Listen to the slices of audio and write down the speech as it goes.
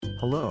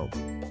Hello.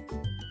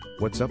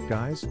 What's up,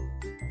 guys?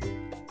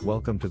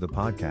 Welcome to the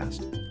podcast.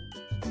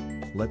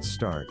 Let's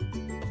start.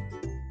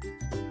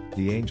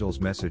 The angel's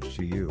message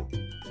to you.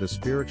 The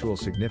spiritual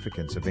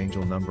significance of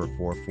angel number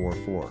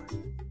 444.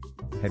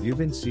 Have you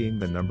been seeing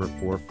the number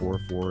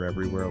 444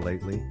 everywhere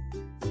lately?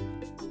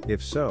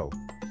 If so,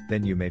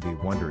 then you may be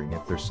wondering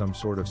if there's some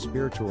sort of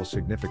spiritual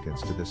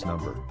significance to this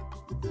number.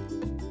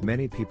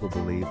 Many people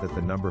believe that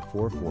the number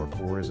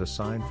 444 is a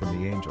sign from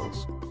the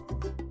angels.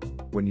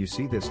 When you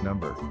see this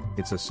number,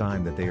 it's a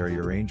sign that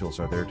your angels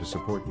are there to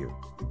support you.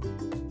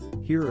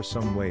 Here are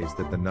some ways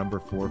that the number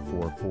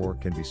 444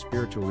 can be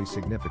spiritually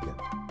significant.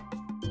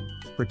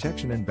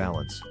 Protection and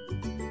balance.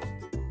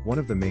 One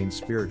of the main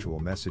spiritual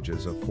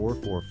messages of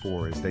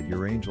 444 is that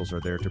your angels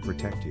are there to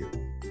protect you.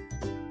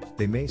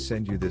 They may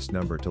send you this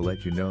number to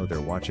let you know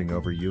they're watching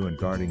over you and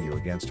guarding you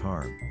against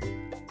harm.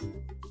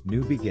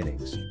 New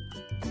beginnings.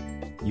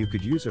 You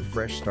could use a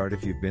fresh start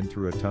if you've been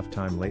through a tough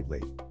time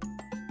lately.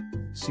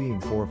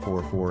 Seeing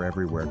 444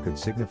 everywhere could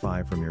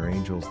signify from your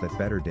angels that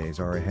better days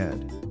are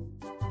ahead.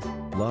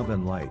 Love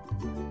and light.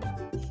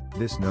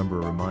 This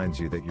number reminds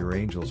you that your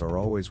angels are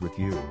always with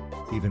you,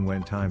 even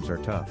when times are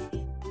tough.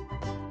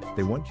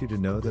 They want you to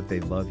know that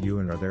they love you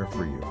and are there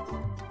for you.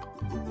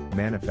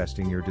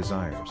 Manifesting your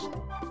desires.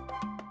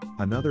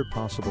 Another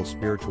possible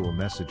spiritual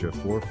message of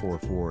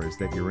 444 is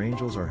that your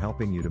angels are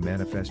helping you to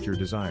manifest your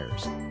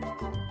desires.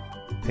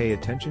 Pay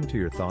attention to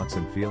your thoughts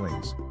and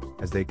feelings,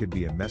 as they could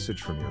be a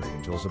message from your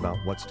angels about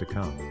what's to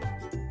come.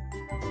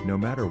 No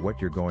matter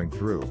what you're going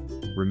through,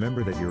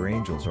 remember that your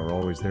angels are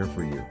always there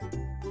for you.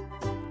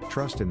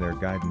 Trust in their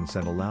guidance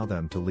and allow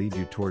them to lead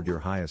you toward your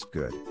highest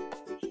good.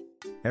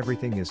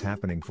 Everything is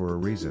happening for a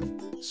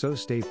reason, so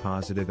stay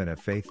positive and have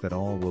faith that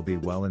all will be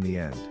well in the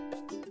end.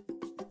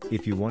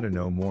 If you want to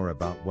know more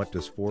about what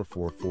does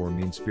 444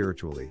 mean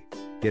spiritually,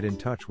 get in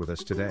touch with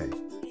us today.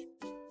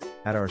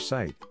 At our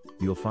site,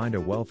 you'll find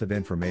a wealth of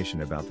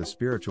information about the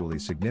spiritually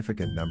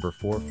significant number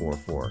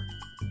 444.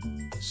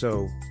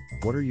 So,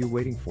 what are you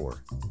waiting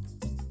for?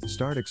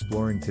 Start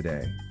exploring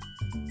today.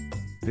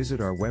 Visit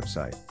our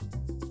website,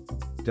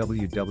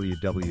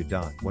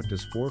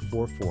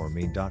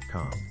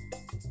 www.whatdoes444mean.com.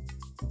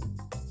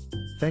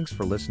 Thanks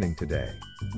for listening today.